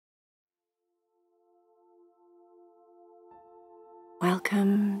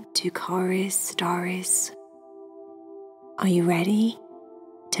welcome to Cory's Stories. Are you ready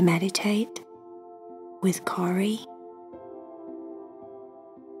to meditate with Cory?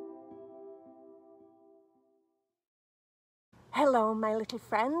 Hello, my little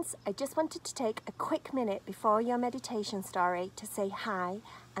friends. I just wanted to take a quick minute before your meditation story to say hi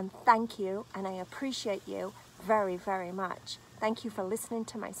and thank you, and I appreciate you very, very much. Thank you for listening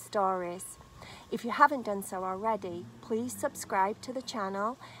to my stories. If you haven't done so already, please subscribe to the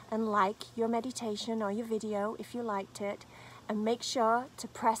channel and like your meditation or your video if you liked it, and make sure to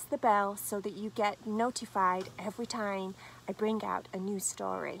press the bell so that you get notified every time I bring out a new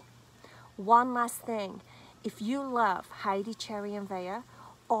story. One last thing. If you love Heidi, Cherry and Vaya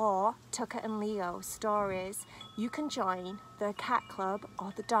or Tucker and Leo stories, you can join the cat club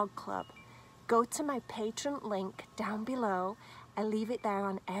or the dog club. Go to my Patreon link down below. I leave it there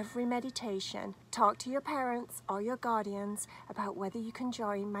on every meditation. Talk to your parents or your guardians about whether you can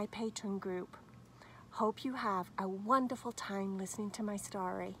join my Patreon group. Hope you have a wonderful time listening to my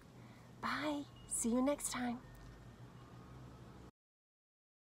story. Bye. See you next time.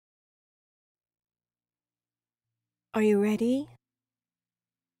 Are you ready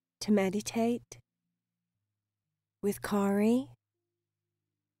to meditate with Cory?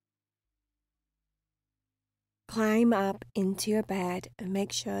 Climb up into your bed and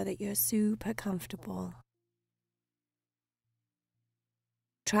make sure that you're super comfortable.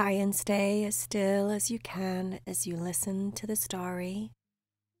 Try and stay as still as you can as you listen to the story,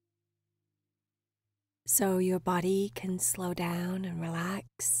 so your body can slow down and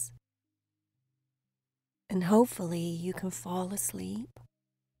relax. And hopefully you can fall asleep.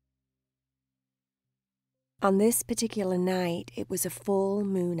 On this particular night, it was a full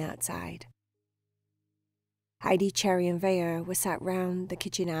moon outside. Heidi, Cherry and Vaya were sat round the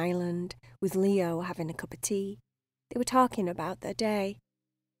kitchen island with Leo having a cup of tea. They were talking about their day.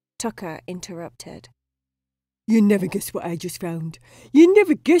 Tucker interrupted. You never guess what I just found. You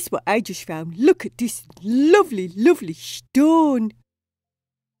never guess what I just found. Look at this lovely, lovely stone.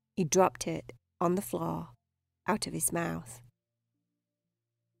 He dropped it on the floor, out of his mouth.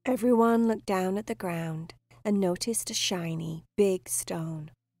 Everyone looked down at the ground and noticed a shiny, big stone.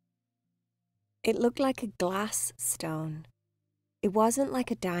 It looked like a glass stone. It wasn't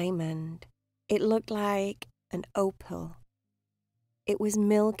like a diamond. It looked like an opal. It was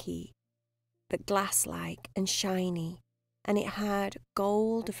milky, but glass-like and shiny, and it had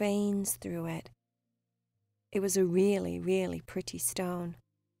gold veins through it. It was a really, really pretty stone.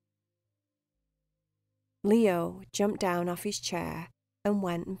 Leo jumped down off his chair and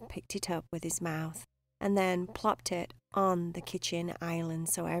went and picked it up with his mouth, and then plopped it on the kitchen island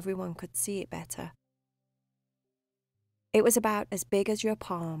so everyone could see it better. It was about as big as your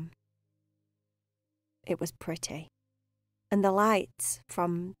palm. It was pretty, and the lights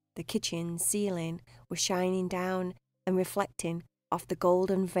from the kitchen ceiling were shining down and reflecting off the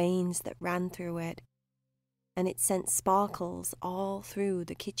golden veins that ran through it, and it sent sparkles all through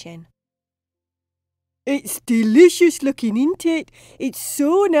the kitchen. It's delicious looking, isn't it? It's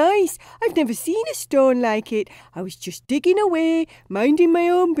so nice. I've never seen a stone like it. I was just digging away, minding my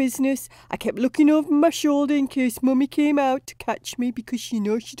own business. I kept looking over my shoulder in case Mummy came out to catch me because she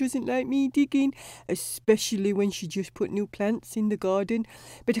knows she doesn't like me digging, especially when she just put new plants in the garden.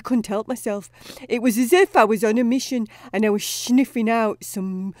 But I couldn't help myself. It was as if I was on a mission and I was sniffing out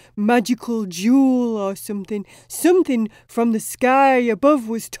some magical jewel or something. Something from the sky above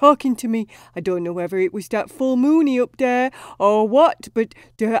was talking to me. I don't know whether it was that full moony up there or what, but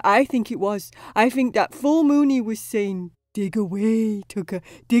I think it was. I think that full moony was saying, dig away, Tucker,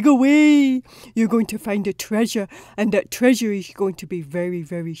 dig away. You're going to find a treasure, and that treasure is going to be very,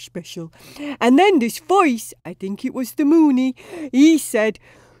 very special. And then this voice, I think it was the moony, he said,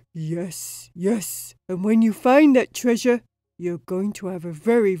 yes, yes, and when you find that treasure, you're going to have a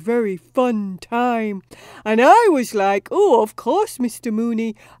very, very fun time. And I was like, oh, of course, Mr.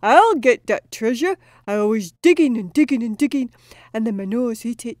 Mooney, I'll get that treasure. I was digging and digging and digging, and then my nose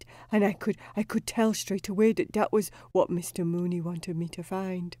hit it, and I could tell straight away that that was what Mr. Mooney wanted me to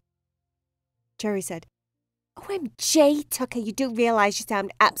find. Cherry said, OMG, Tucker, you do realise you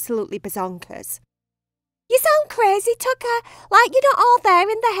sound absolutely bazonkers. You sound crazy, Tucker, like you're not all there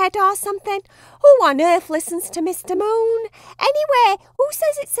in the head or something. Who on earth listens to Mr. Moon? Anyway, who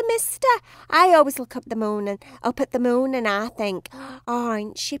says it's a mister? I always look up at the moon and I think, oh,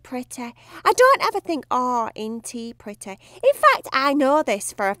 ain't she pretty? I don't ever think, oh, ain't he pretty? In fact, I know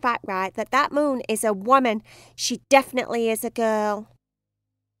this for a fact, right, that moon is a woman. She definitely is a girl.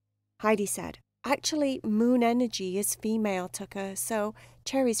 Heidi said, actually, moon energy is female, Tucker, so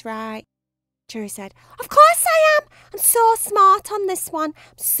Cherry's right. Cherry said. Of course I am. I'm so smart on this one.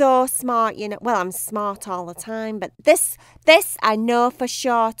 I'm so smart, you know. Well, I'm smart all the time, but this I know for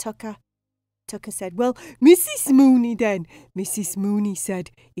sure, Tucker. Tucker said, well, Mrs. Mooney then. Mrs. Mooney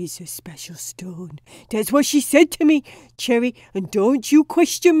said, it's a special stone. That's what she said to me, Cherry, and don't you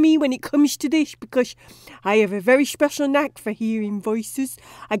question me when it comes to this, because I have a very special knack for hearing voices.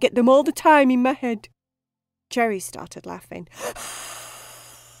 I get them all the time in my head. Cherry started laughing.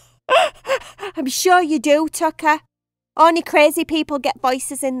 I'm sure you do, Tucker. Only crazy people get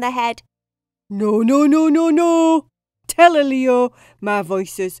voices in their head. No. Tell her, Leo, my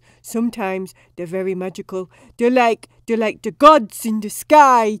voices, sometimes they're very magical. They're like the gods in the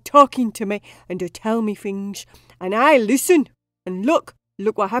sky talking to me, and they tell me things. And I listen. And look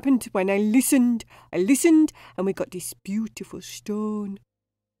what happened when I listened. I listened, and we got this beautiful stone.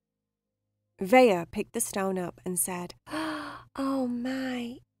 Vaya picked the stone up and said, oh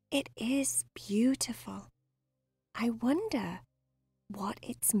my, it is beautiful. I wonder what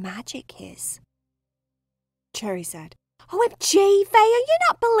its magic is. Cherry said, OMG, Vaya, you're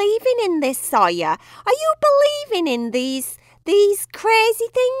not believing in this, are you? Are you believing in these crazy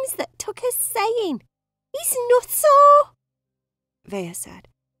things that Tucker's saying? He's nutso. Vaya said,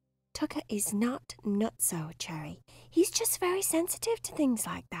 Tucker is not nutso, Cherry. He's just very sensitive to things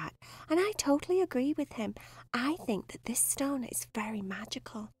like that, and I totally agree with him. I think that this stone is very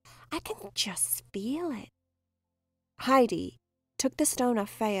magical. I can just feel it. Heidi took the stone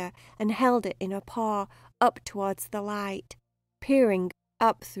off Vaya and held it in her paw up towards the light, peering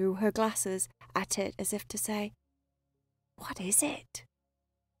up through her glasses at it as if to say, what is it?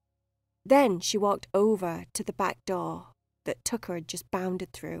 Then she walked over to the back door that Tucker had just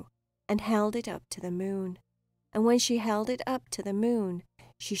bounded through and held it up to the moon. And when she held it up to the moon,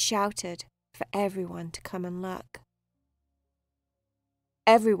 she shouted for everyone to come and look.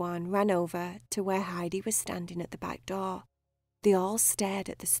 Everyone ran over to where Heidi was standing at the back door. They all stared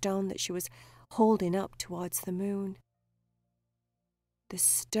at the stone that she was holding up towards the moon. The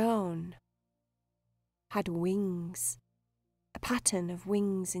stone had wings, a pattern of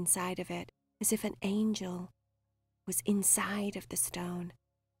wings inside of it, as if an angel was inside of the stone,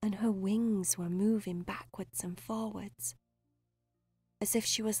 and her wings were moving backwards and forwards, as if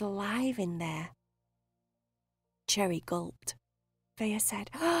she was alive in there. Cherry gulped. Vaya said,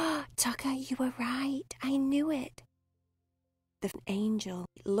 oh, Tucker, you were right. I knew it. The angel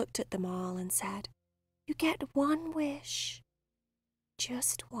looked at them all and said, you get one wish.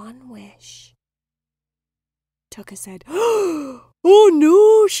 Just one wish. Tucker said, oh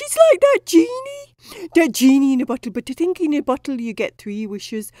no, she's like that genie. That genie in a bottle, but I think in a bottle you get 3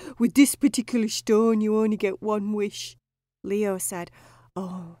 wishes. With this particular stone you only get 1 wish. Leo said,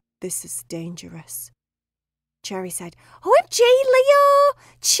 oh, this is dangerous. Cherry said, OMG, Leo,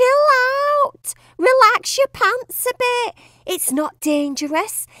 chill out. Relax your pants a bit. It's not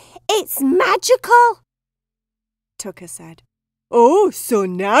dangerous. It's magical. Tucker said, oh, so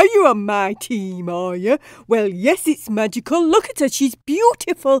now you're on my team, are you? Well, yes, it's magical. Look at her, she's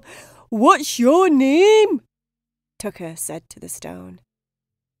beautiful. What's your name? Tucker said to the stone.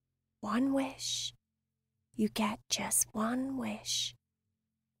 1 wish. You get just 1 wish.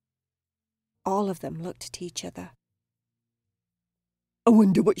 All of them looked at each other. I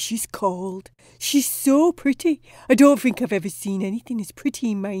wonder what she's called. She's so pretty. I don't think I've ever seen anything as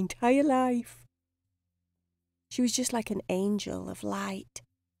pretty in my entire life. She was just like an angel of light,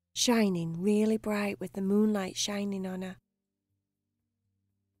 shining really bright with the moonlight shining on her.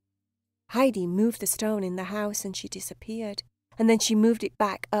 Heidi moved the stone in the house and she disappeared. And then she moved it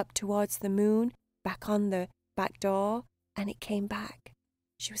back up towards the moon, back on the back door, and it came back.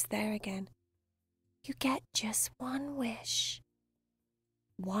 She was there again. You get just 1 wish.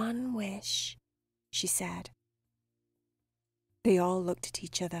 1 wish, she said. They all looked at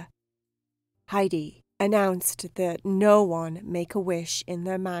each other. Heidi announced that no one make a wish in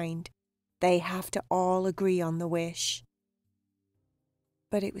their mind. They have to all agree on the wish.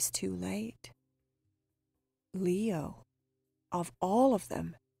 But it was too late. Leo, of all of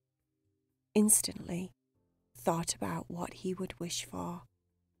them, instantly thought about what he would wish for.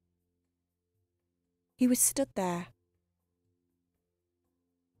 He was stood there,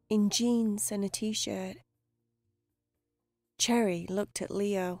 in jeans and a t-shirt. Cherry looked at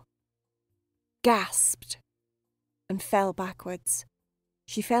Leo, gasped, and fell backwards.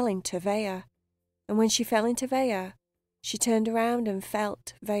 She fell into Vaya, and when she fell into Vaya, she turned around and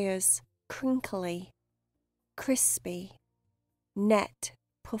felt Vaya's crinkly, crispy, net,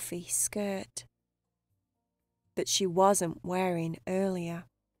 puffy skirt that she wasn't wearing earlier.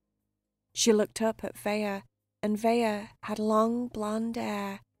 She looked up at Vaya, and Vaya had long blonde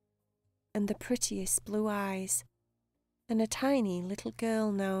hair, and the prettiest blue eyes, and a tiny little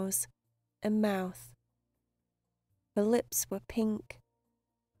girl nose and mouth. Her lips were pink,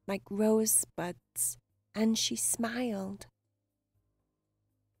 like rosebuds, and she smiled.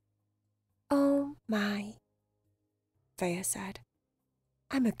 "Oh my," Vaya said.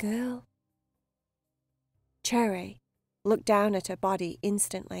 "I'm a girl." Cherry looked down at her body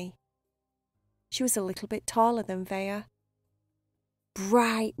instantly. She was a little bit taller than Vaya.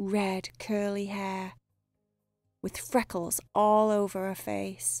 Bright red curly hair, with freckles all over her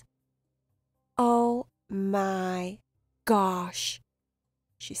face. "Oh my gosh,"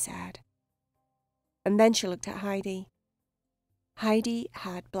 she said. And then she looked at Heidi. Heidi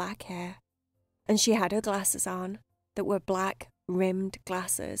had black hair, and she had her glasses on that were black rimmed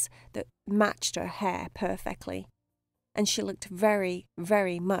glasses that matched her hair perfectly. And she looked very,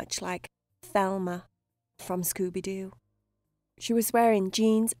 very much like Thelma from Scooby-Doo. She was wearing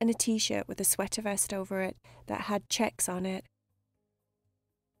jeans and a t-shirt with a sweater vest over it that had checks on it.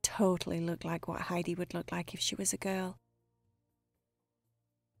 Totally looked like what Heidi would look like if she was a girl.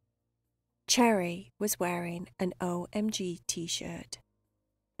 Cherry was wearing an OMG t-shirt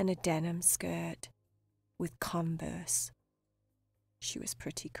and a denim skirt with Converse. She was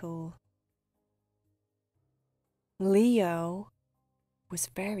pretty cool. Leo was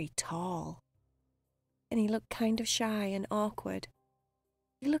very tall, and he looked kind of shy and awkward.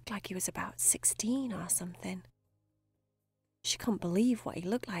 He looked like he was about 16 or something. She couldn't believe what he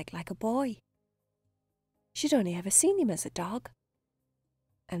looked like a boy. She'd only ever seen him as a dog.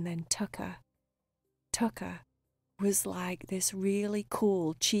 And then Tucker. Tucker was like this really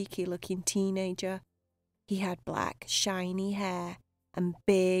cool, cheeky-looking teenager. He had black, shiny hair and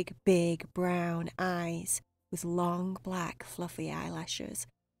big, big brown eyes with long, black, fluffy eyelashes.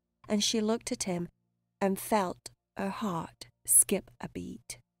 And she looked at him and felt her heart skip a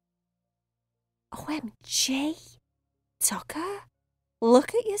beat. "OMG, Tucker,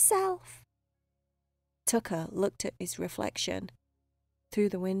 look at yourself." Tucker looked at his reflection through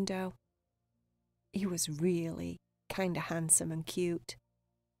the window. He was really kind of handsome and cute.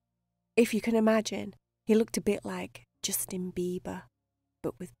 If you can imagine, he looked a bit like Justin Bieber,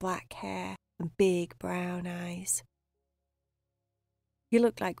 but with black hair and big brown eyes. He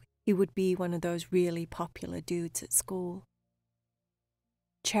looked like he would be one of those really popular dudes at school.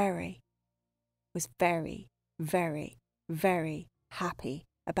 Cherry was very, very, very happy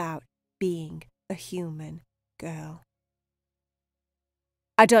about being a human girl.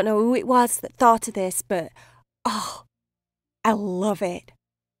 "I don't know who it was that thought of this, but, oh, I love it,"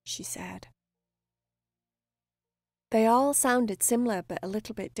 she said. They all sounded similar but a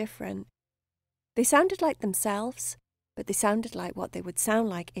little bit different. They sounded like themselves, but they sounded like what they would sound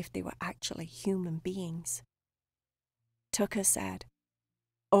like if they were actually human beings. Tucker said,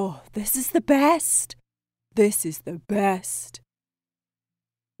 "Oh, this is the best. This is the best."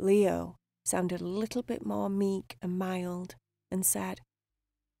 Leo sounded a little bit more meek and mild and said,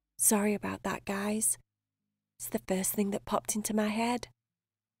 "Sorry about that, guys. It's the first thing that popped into my head."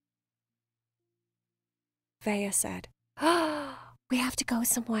 Vaya said, "Oh, we have to go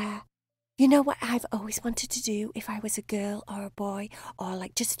somewhere. You know what I've always wanted to do if I was a girl or a boy or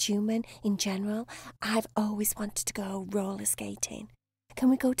like just human in general? I've always wanted to go roller skating. Can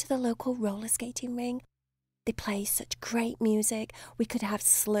we go to the local roller skating ring? They play such great music. We could have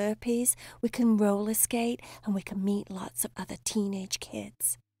Slurpees, we can roller skate, and we can meet lots of other teenage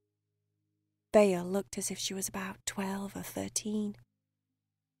kids." Vaya looked as if she was about 12 or 13.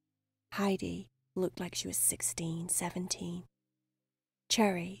 Heidi looked like she was 16, 17.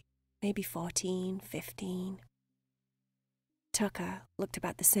 Cherry, maybe 14, 15. Tucker looked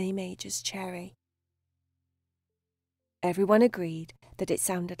about the same age as Cherry. Everyone agreed that it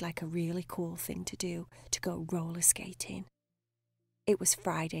sounded like a really cool thing to do to go roller skating. It was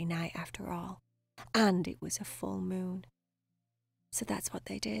Friday night after all, and it was a full moon. So that's what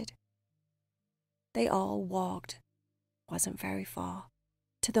they did. They all walked, wasn't very far,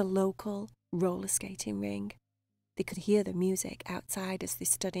 to the local roller skating ring. They could hear the music outside as they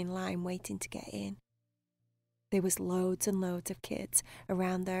stood in line waiting to get in. There was loads and loads of kids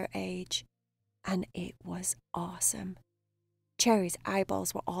around their age, and it was awesome. Cherry's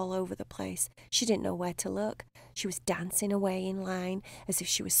eyeballs were all over the place. She didn't know where to look. She was dancing away in line as if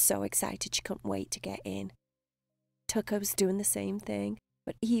she was so excited she couldn't wait to get in. Tucker was doing the same thing,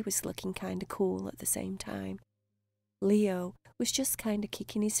 but he was looking kind of cool at the same time. Leo was just kind of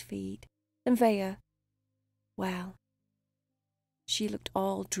kicking his feet. And Vaya, well, she looked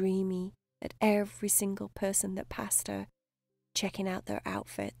all dreamy at every single person that passed her, checking out their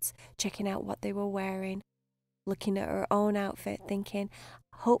outfits, checking out what they were wearing, looking at her own outfit, thinking,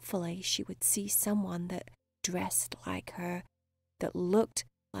 hopefully she would see someone that dressed like her, that looked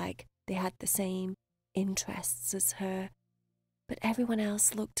like they had the same interests as her. But everyone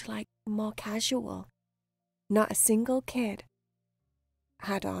else looked like more casual. Not a single kid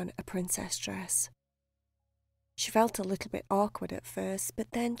had on a princess dress. She felt a little bit awkward at first,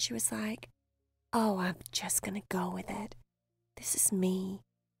 but then she was like, oh, I'm just going to go with it. This is me.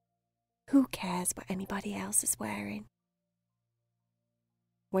 Who cares what anybody else is wearing?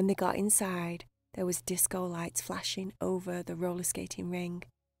 When they got inside, there was disco lights flashing over the roller skating ring,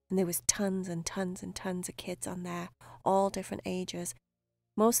 and there was tons and tons and tons of kids on there, all different ages.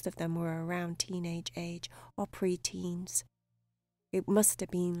 Most of them were around teenage age or pre-teens. It must have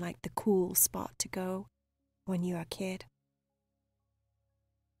been like the cool spot to go when you're a kid.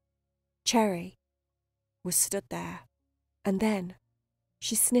 Cherry was stood there, and then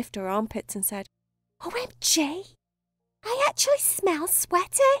she sniffed her armpits and said, OMG, I actually smell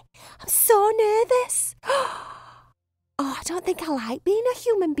sweaty. I'm so nervous. Oh, I don't think I like being a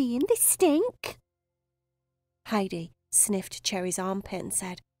human being. They stink. Heidi sniffed Cherry's armpit and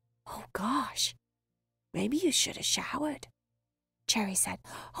said, oh gosh, maybe you should have showered. Cherry said,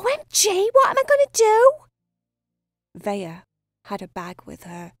 OMG, what am I going to do? Vaya had a bag with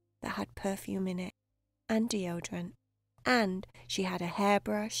her that had perfume in it and deodorant, and she had a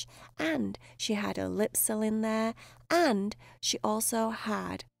hairbrush, and she had a lipsil in there, and she also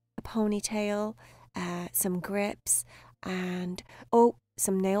had a ponytail, some grips, and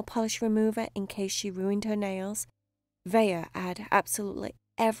some nail polish remover in case she ruined her nails. Vaya had absolutely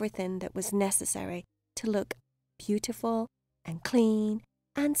everything that was necessary to look beautiful and clean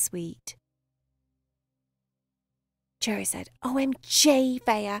and sweet. Cherry said, OMG,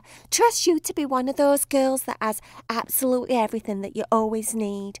 Vaya, trust you to be one of those girls that has absolutely everything that you always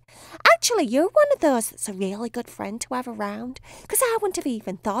need. Actually, you're one of those that's a really good friend to have around, because I wouldn't have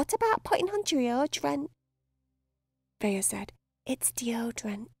even thought about putting on deodorant. Vaya said, it's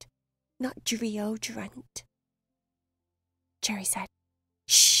deodorant, not deodorant. Cherry said,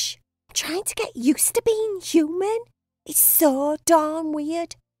 shh, I'm trying to get used to being human. It's so darn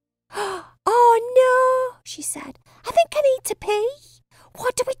weird. Oh no, she said. I think I need to pee.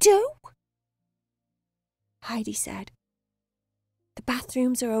 What do we do? Heidi said, the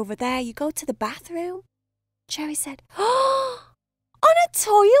bathrooms are over there. You go to the bathroom. Cherry said, oh, on a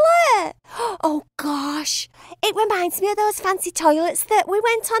toilet. Oh gosh, it reminds me of those fancy toilets that we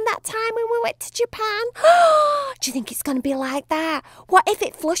went on that time when we went to Japan. Do you think it's going to be like that? What if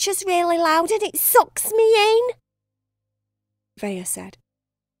it flushes really loud and it sucks me in? Vaya said,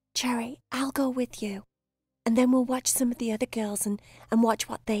 Cherry, I'll go with you. And then we'll watch some of the other girls and watch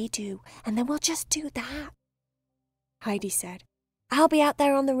what they do. And then we'll just do that. Heidi said, I'll be out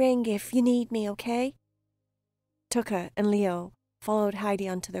there on the ring if you need me, okay? Tucker and Leo followed Heidi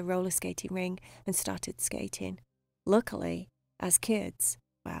onto the roller skating ring and started skating. Luckily, as kids,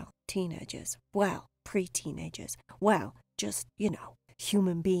 teenagers, pre-teenagers, just,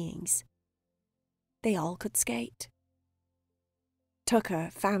 human beings, they all could skate. Tucker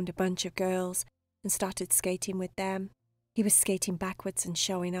found a bunch of girls and started skating with them. He was skating backwards and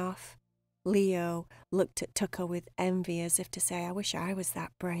showing off. Leo looked at Tucker with envy as if to say, I wish I was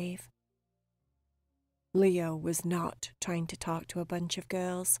that brave. Leo was not trying to talk to a bunch of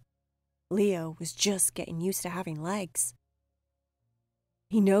girls. Leo was just getting used to having legs.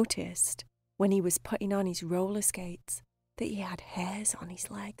 He noticed when he was putting on his roller skates that he had hairs on his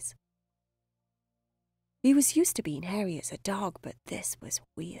legs. He was used to being hairy as a dog, but this was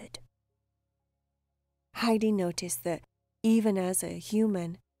weird. Heidi noticed that even as a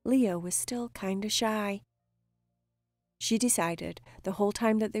human, Leo was still kind of shy. She decided the whole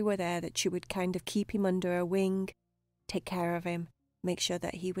time that they were there that she would kind of keep him under her wing, take care of him, make sure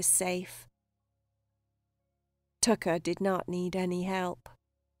that he was safe. Tucker did not need any help.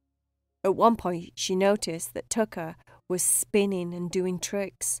 At one point, she noticed that Tucker was spinning and doing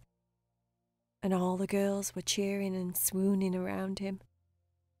tricks, and all the girls were cheering and swooning around him.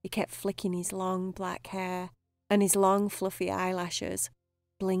 He kept flicking his long black hair and his long fluffy eyelashes,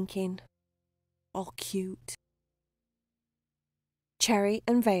 blinking, all cute. Cherry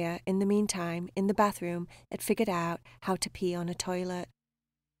and Vaya, in the meantime, in the bathroom, had figured out how to pee on a toilet.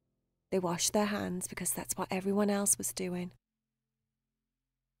 They washed their hands because that's what everyone else was doing.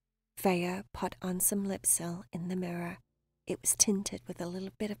 Vaya put on some lipsil in the mirror. It was tinted with a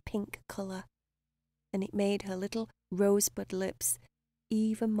little bit of pink colour, and it made her little rosebud lips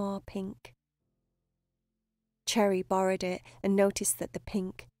even more pink. Cherry borrowed it and noticed that the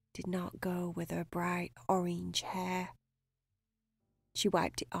pink did not go with her bright orange hair. She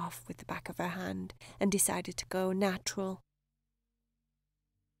wiped it off with the back of her hand and decided to go natural.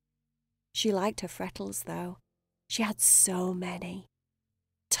 She liked her freckles, though. She had so many.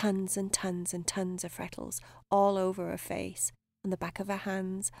 Tons and tons and tons of freckles all over her face, on the back of her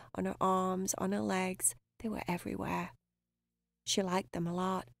hands, on her arms, on her legs. They were everywhere. She liked them a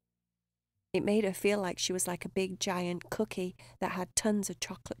lot. It made her feel like she was like a big giant cookie that had tons of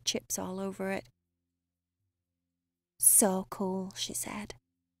chocolate chips all over it. So cool, she said,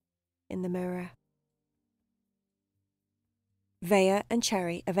 in the mirror. Vaya and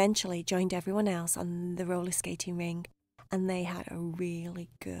Cherry eventually joined everyone else on the roller skating ring, and they had a really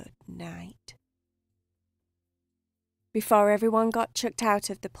good night. Before everyone got chucked out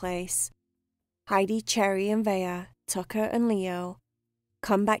of the place, Heidi, Cherry and Vaya, Tucker and Leo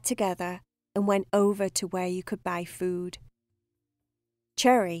come back together and went over to where you could buy food.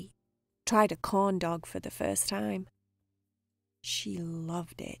 Cherry tried a corn dog for the first time. She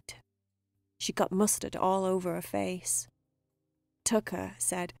loved it. She got mustard all over her face. Tucker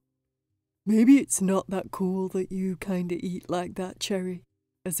said, Maybe it's not that cool that you kinda eat like that, Cherry,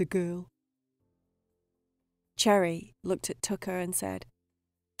 as a girl. Cherry looked at Tucker and said,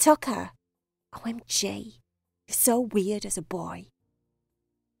 Tucker, OMG, you're so weird as a boy.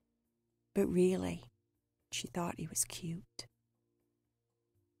 But really, she thought he was cute.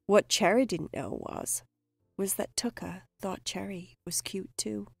 What Cherry didn't know was that Tucker thought Cherry was cute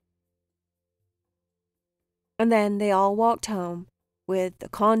too. And then they all walked home with the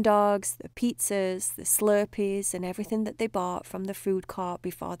corn dogs, the pizzas, the Slurpees, and everything that they bought from the food court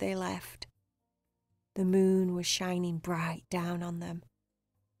before they left. The moon was shining bright down on them,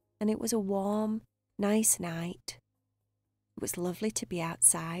 and it was a warm, nice night. It was lovely to be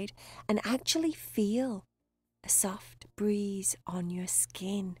outside and actually feel a soft breeze on your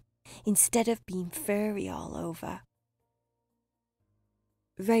skin instead of being furry all over.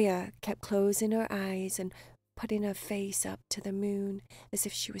 Vaya kept closing her eyes and putting her face up to the moon as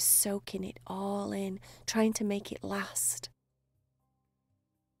if she was soaking it all in, trying to make it last.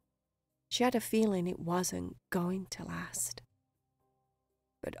 She had a feeling it wasn't going to last.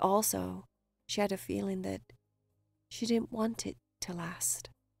 But also, she had a feeling that she didn't want it to last.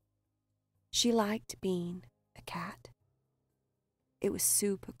 She liked being a cat. It was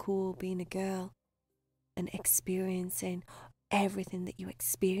super cool being a girl and experiencing everything that you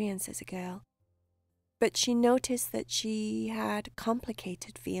experience as a girl. But she noticed that she had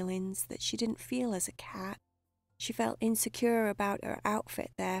complicated feelings that she didn't feel as a cat. She felt insecure about her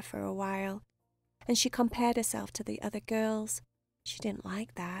outfit there for a while, and she compared herself to the other girls. She didn't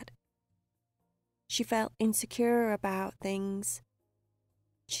like that. She felt insecure about things.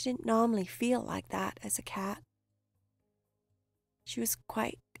 She didn't normally feel like that as a cat. She was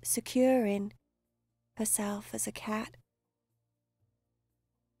quite secure in herself as a cat.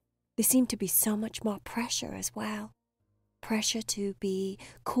 There seemed to be so much more pressure as well. Pressure to be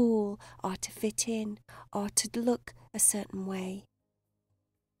cool or to fit in or to look a certain way.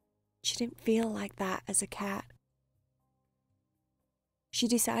 She didn't feel like that as a cat. She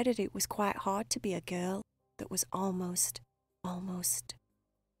decided it was quite hard to be a girl that was almost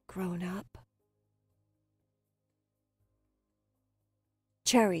grown up.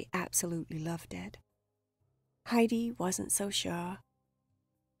 Cherry absolutely loved it. Heidi wasn't so sure.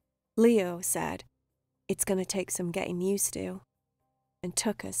 Leo said, it's going to take some getting used to. And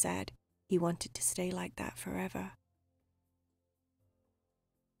Tucker said he wanted to stay like that forever.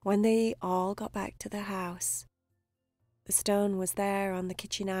 When they all got back to the house, the stone was there on the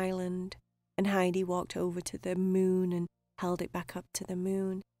kitchen island, and Heidi walked over to the moon and held it back up to the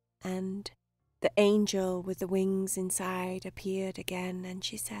moon, and the angel with the wings inside appeared again, and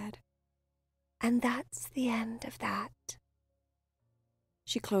she said, and that's the end of that.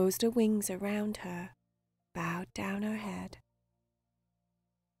 She closed her wings around her, bowed down her head,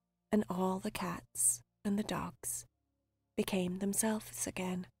 and all the cats and the dogs became themselves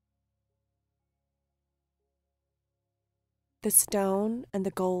again. The stone and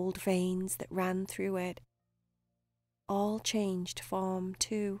the gold veins that ran through it all changed form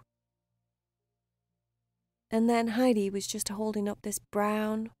too. And then Heidi was just holding up this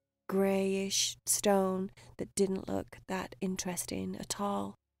brown, greyish stone that didn't look that interesting at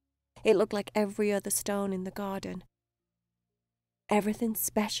all. It looked like every other stone in the garden. Everything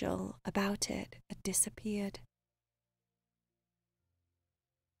special about it had disappeared.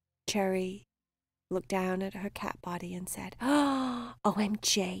 Cherry looked down at her cat body and said, "Oh,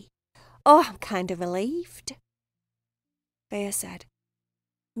 OMG. Oh, I'm kind of relieved." Vaya said,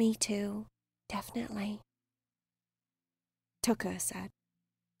 "Me too, definitely." Tucker said,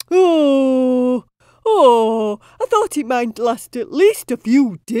 Oh, I thought it might last at least a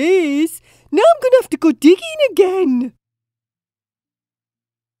few days. Now I'm going to have to go digging again.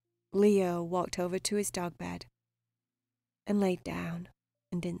 Leo walked over to his dog bed and laid down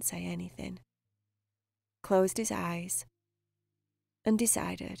and didn't say anything. Closed his eyes and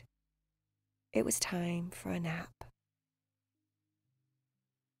decided it was time for a nap.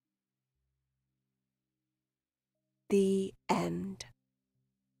 The end.